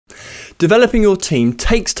Developing your team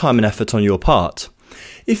takes time and effort on your part.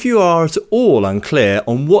 If you are at all unclear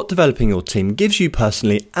on what developing your team gives you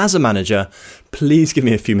personally as a manager, please give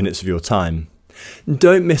me a few minutes of your time.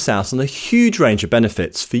 Don't miss out on a huge range of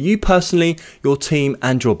benefits for you personally, your team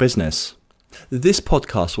and your business. This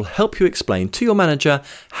podcast will help you explain to your manager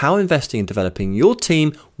how investing in developing your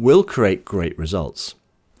team will create great results.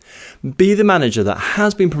 Be the manager that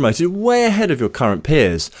has been promoted way ahead of your current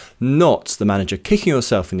peers, not the manager kicking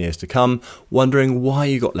yourself in years to come, wondering why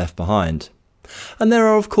you got left behind. And there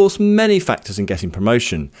are of course many factors in getting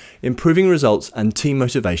promotion. Improving results and team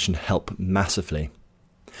motivation help massively.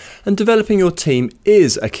 And developing your team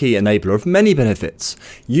is a key enabler of many benefits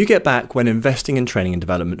you get back when investing in training and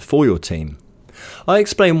development for your team. I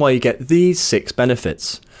explain why you get these 6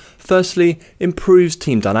 benefits. Firstly, improves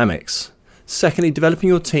team dynamics. Secondly, developing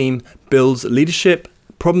your team builds leadership,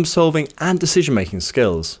 problem solving and decision making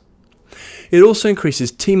skills. It also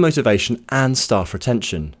increases team motivation and staff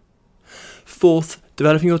retention. Fourth,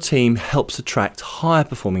 developing your team helps attract higher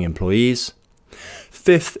performing employees.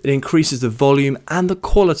 Fifth, it increases the volume and the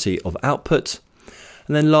quality of output.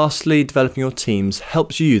 And then lastly, developing your teams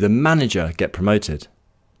helps you, the manager, get promoted.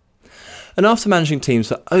 And after managing teams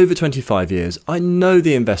for over 25 years, I know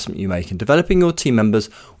the investment you make in developing your team members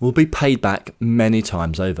will be paid back many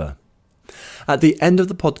times over. At the end of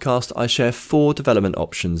the podcast, I share 4 development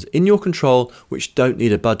options in your control which don't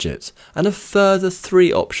need a budget, and a further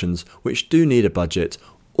 3 options which do need a budget,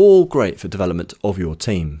 all great for development of your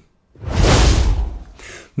team.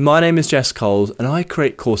 My name is Jess Coles and I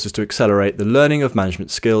create courses to accelerate the learning of management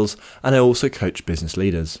skills, and I also coach business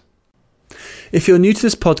leaders. If you're new to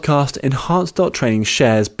this podcast, Enhanced.Training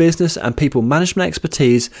shares business and people management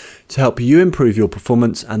expertise to help you improve your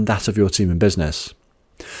performance and that of your team and business.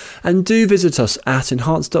 And do visit us at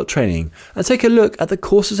Enhanced.Training and take a look at the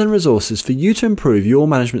courses and resources for you to improve your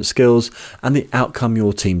management skills and the outcome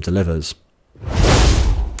your team delivers.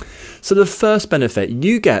 So the first benefit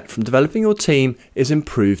you get from developing your team is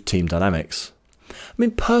improved team dynamics.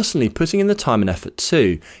 Personally, putting in the time and effort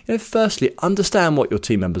too. Firstly, understand what your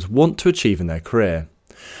team members want to achieve in their career.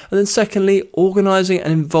 And then secondly, organising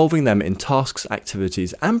and involving them in tasks,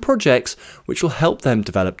 activities and projects which will help them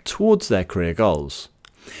develop towards their career goals.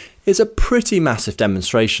 It's a pretty massive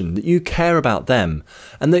demonstration that you care about them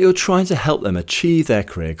and that you're trying to help them achieve their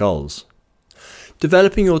career goals.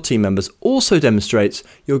 Developing your team members also demonstrates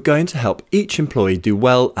you're going to help each employee do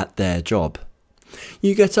well at their job.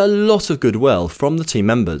 You get a lot of goodwill from the team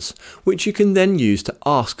members, which you can then use to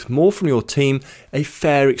ask more from your team, a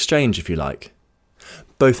fair exchange if you like.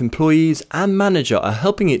 Both employees and manager are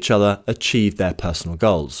helping each other achieve their personal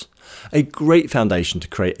goals. A great foundation to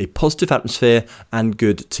create a positive atmosphere and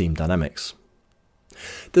good team dynamics.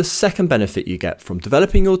 The second benefit you get from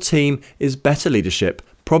developing your team is better leadership,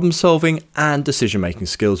 problem solving and decision making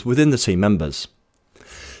skills within the team members.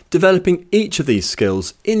 Developing each of these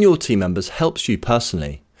skills in your team members helps you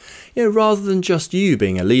personally. Rather than just you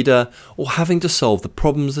being a leader or having to solve the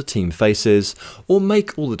problems the team faces or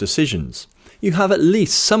make all the decisions, you have at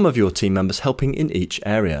least some of your team members helping in each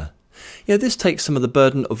area. This takes some of the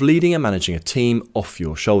burden of leading and managing a team off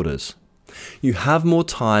your shoulders. You have more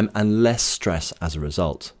time and less stress as a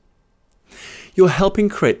result. You're helping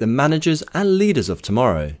create the managers and leaders of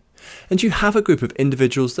tomorrow. And you have a group of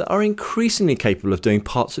individuals that are increasingly capable of doing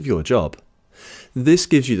parts of your job. This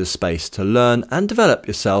gives you the space to learn and develop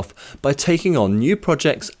yourself by taking on new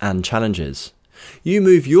projects and challenges. You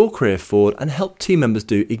move your career forward and help team members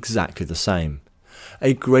do exactly the same.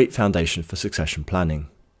 A great foundation for succession planning.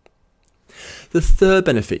 The third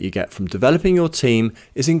benefit you get from developing your team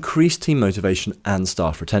is increased team motivation and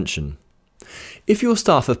staff retention. If your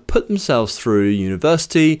staff have put themselves through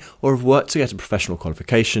university or have worked to get a professional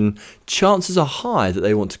qualification, chances are high that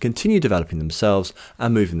they want to continue developing themselves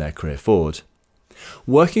and moving their career forward.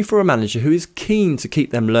 Working for a manager who is keen to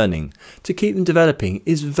keep them learning, to keep them developing,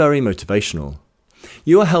 is very motivational.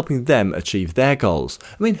 You are helping them achieve their goals.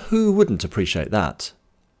 Who wouldn't appreciate that?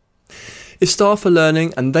 If staff are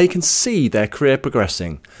learning and they can see their career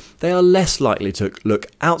progressing, they are less likely to look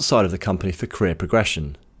outside of the company for career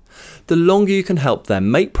progression. The longer you can help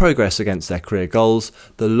them make progress against their career goals,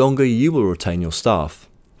 the longer you will retain your staff.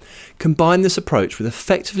 Combine this approach with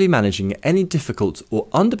effectively managing any difficult or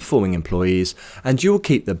underperforming employees and you will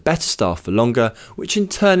keep the better staff for longer, which in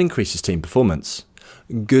turn increases team performance.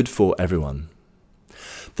 Good for everyone.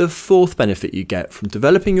 The fourth benefit you get from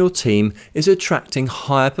developing your team is attracting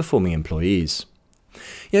higher performing employees.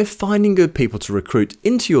 Finding good people to recruit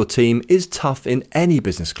into your team is tough in any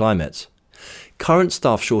business climate. Current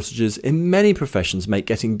staff shortages in many professions make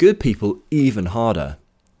getting good people even harder.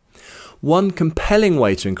 One compelling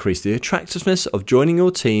way to increase the attractiveness of joining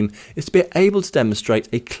your team is to be able to demonstrate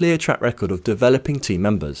a clear track record of developing team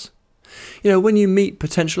members. When you meet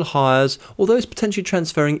potential hires or those potentially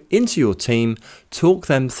transferring into your team, talk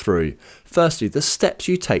them through, firstly, the steps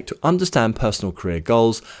you take to understand personal career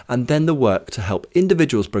goals, and then the work to help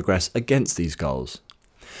individuals progress against these goals.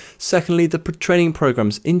 Secondly, the training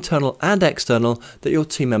programs, internal and external, that your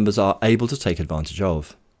team members are able to take advantage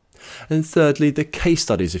of. And thirdly, the case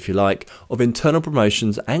studies, if you like, of internal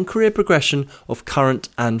promotions and career progression of current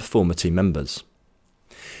and former team members.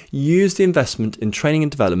 Use the investment in training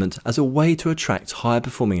and development as a way to attract higher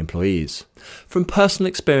performing employees. From personal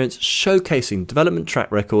experience, showcasing development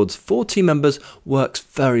track records for team members works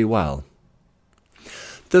very well.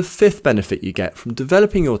 The fifth benefit you get from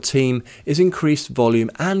developing your team is increased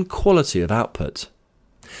volume and quality of output.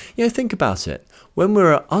 Think about it. When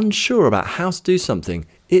we're unsure about how to do something,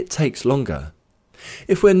 it takes longer.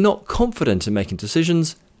 If we're not confident in making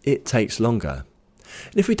decisions, it takes longer.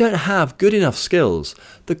 And if we don't have good enough skills,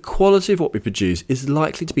 the quality of what we produce is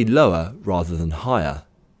likely to be lower rather than higher.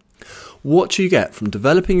 What you get from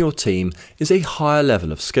developing your team is a higher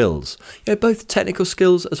level of skills, both technical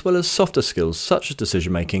skills as well as softer skills such as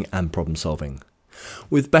decision making and problem solving.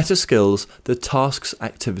 With better skills, the tasks,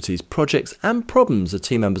 activities, projects and problems the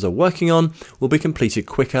team members are working on will be completed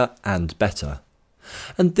quicker and better.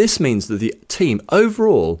 And this means that the team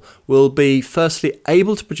overall will be firstly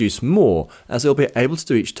able to produce more, as they'll be able to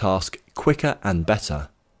do each task quicker and better.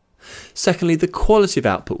 Secondly, the quality of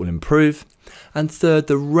output will improve. And third,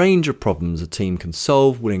 the range of problems a team can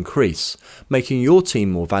solve will increase, making your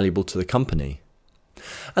team more valuable to the company.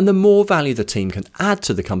 And the more value the team can add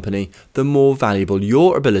to the company, the more valuable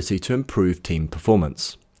your ability to improve team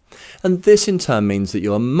performance. And this in turn means that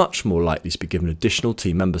you are much more likely to be given additional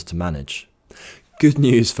team members to manage. Good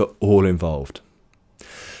news for all involved.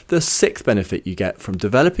 The sixth benefit you get from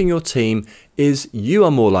developing your team is you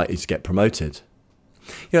are more likely to get promoted.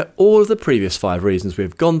 All of the previous 5 reasons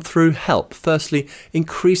we've gone through help, firstly,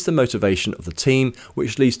 increase the motivation of the team,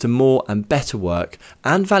 which leads to more and better work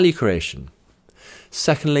and value creation.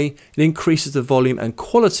 Secondly, it increases the volume and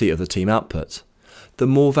quality of the team output. The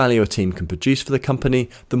more value a team can produce for the company,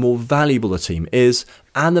 the more valuable the team is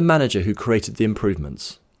and the manager who created the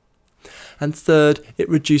improvements. And third, it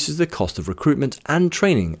reduces the cost of recruitment and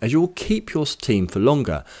training, as you'll keep your team for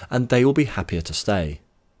longer and they will be happier to stay.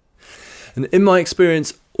 And in my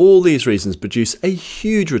experience, all these reasons produce a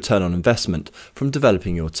huge return on investment from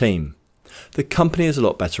developing your team. The company is a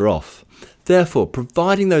lot better off. Therefore,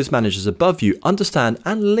 providing those managers above you understand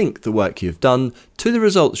and link the work you've done to the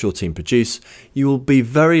results your team produce, you will be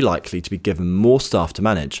very likely to be given more staff to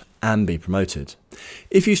manage and be promoted.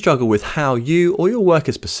 If you struggle with how you or your work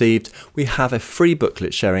is perceived, we have a free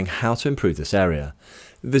booklet sharing how to improve this area.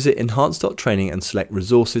 Visit enhance.training and select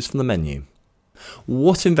resources from the menu.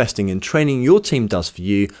 What investing in training your team does for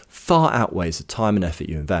you far outweighs the time and effort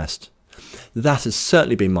you invest. That has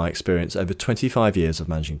certainly been my experience over 25 years of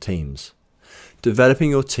managing teams. Developing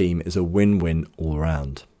your team is a win-win all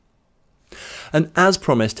round. And as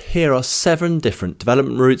promised, here are 7 different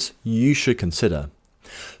development routes you should consider.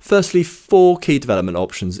 Firstly, 4 key development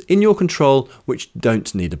options in your control which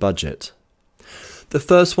don't need a budget. The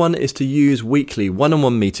first one is to use weekly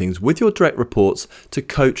one-on-one meetings with your direct reports to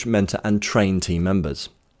coach, mentor and train team members.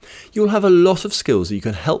 You'll have a lot of skills that you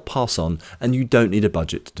can help pass on and you don't need a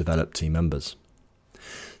budget to develop team members.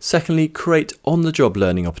 Secondly, create on-the-job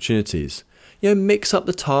learning opportunities. Mix up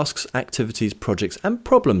the tasks, activities, projects and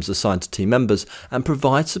problems assigned to team members and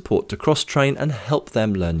provide support to cross-train and help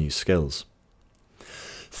them learn new skills.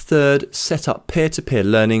 Third, set up peer-to-peer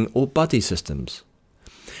learning or buddy systems.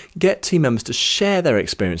 Get team members to share their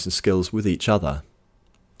experience and skills with each other.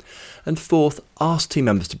 And fourth, ask team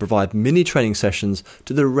members to provide mini training sessions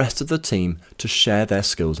to the rest of the team to share their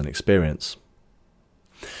skills and experience.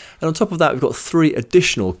 And on top of that, we've got 3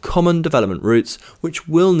 additional common development routes which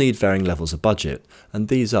will need varying levels of budget. And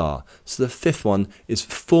these are, so the 5th one is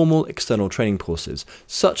formal external training courses,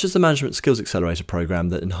 such as the Management Skills Accelerator program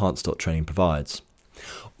that Enhance.Training provides.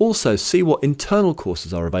 Also, see what internal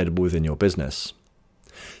courses are available within your business.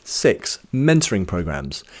 6. Mentoring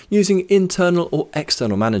programs, using internal or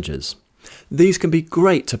external managers. These can be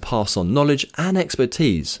great to pass on knowledge and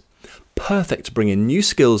expertise. Perfect to bring in new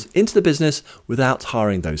skills into the business without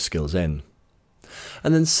hiring those skills in.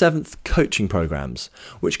 And then 7th, coaching programs,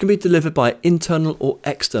 which can be delivered by internal or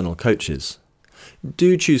external coaches.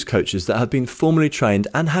 Do choose coaches that have been formally trained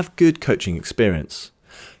and have good coaching experience.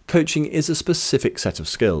 Coaching is a specific set of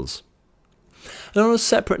skills. And on a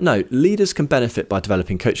separate note, leaders can benefit by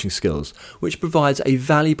developing coaching skills, which provides a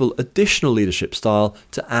valuable additional leadership style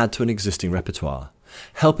to add to an existing repertoire,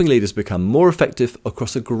 helping leaders become more effective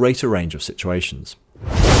across a greater range of situations.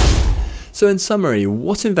 So in summary,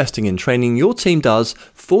 what investing in training your team does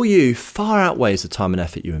for you far outweighs the time and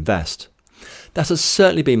effort you invest. That has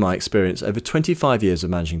certainly been my experience over 25 years of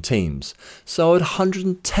managing teams, so I would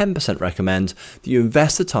 110% recommend that you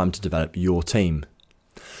invest the time to develop your team.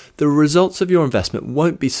 The results of your investment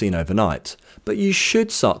won't be seen overnight, but you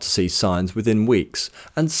should start to see signs within weeks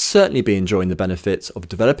and certainly be enjoying the benefits of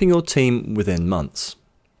developing your team within months.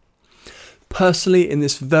 Personally, in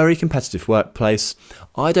this very competitive workplace,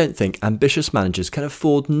 I don't think ambitious managers can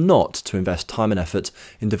afford not to invest time and effort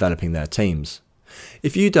in developing their teams.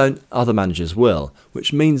 If you don't, other managers will,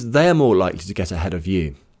 which means they are more likely to get ahead of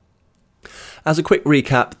you. As a quick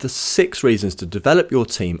recap, the 6 reasons to develop your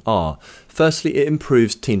team are: firstly, it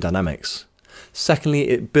improves team dynamics. Secondly,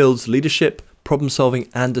 it builds leadership, problem solving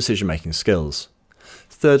and decision making skills.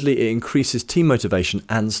 Thirdly, it increases team motivation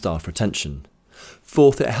and staff retention.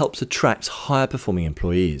 Fourth, it helps attract higher performing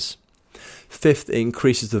employees. Fifth, it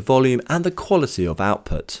increases the volume and the quality of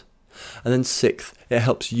output. And then sixth, it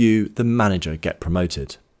helps you, the manager, get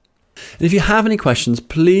promoted. And if you have any questions,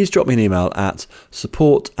 please drop me an email at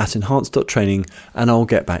support@enhance.training and I'll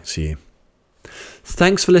get back to you.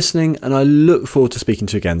 Thanks for listening, and I look forward to speaking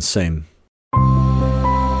to you again soon.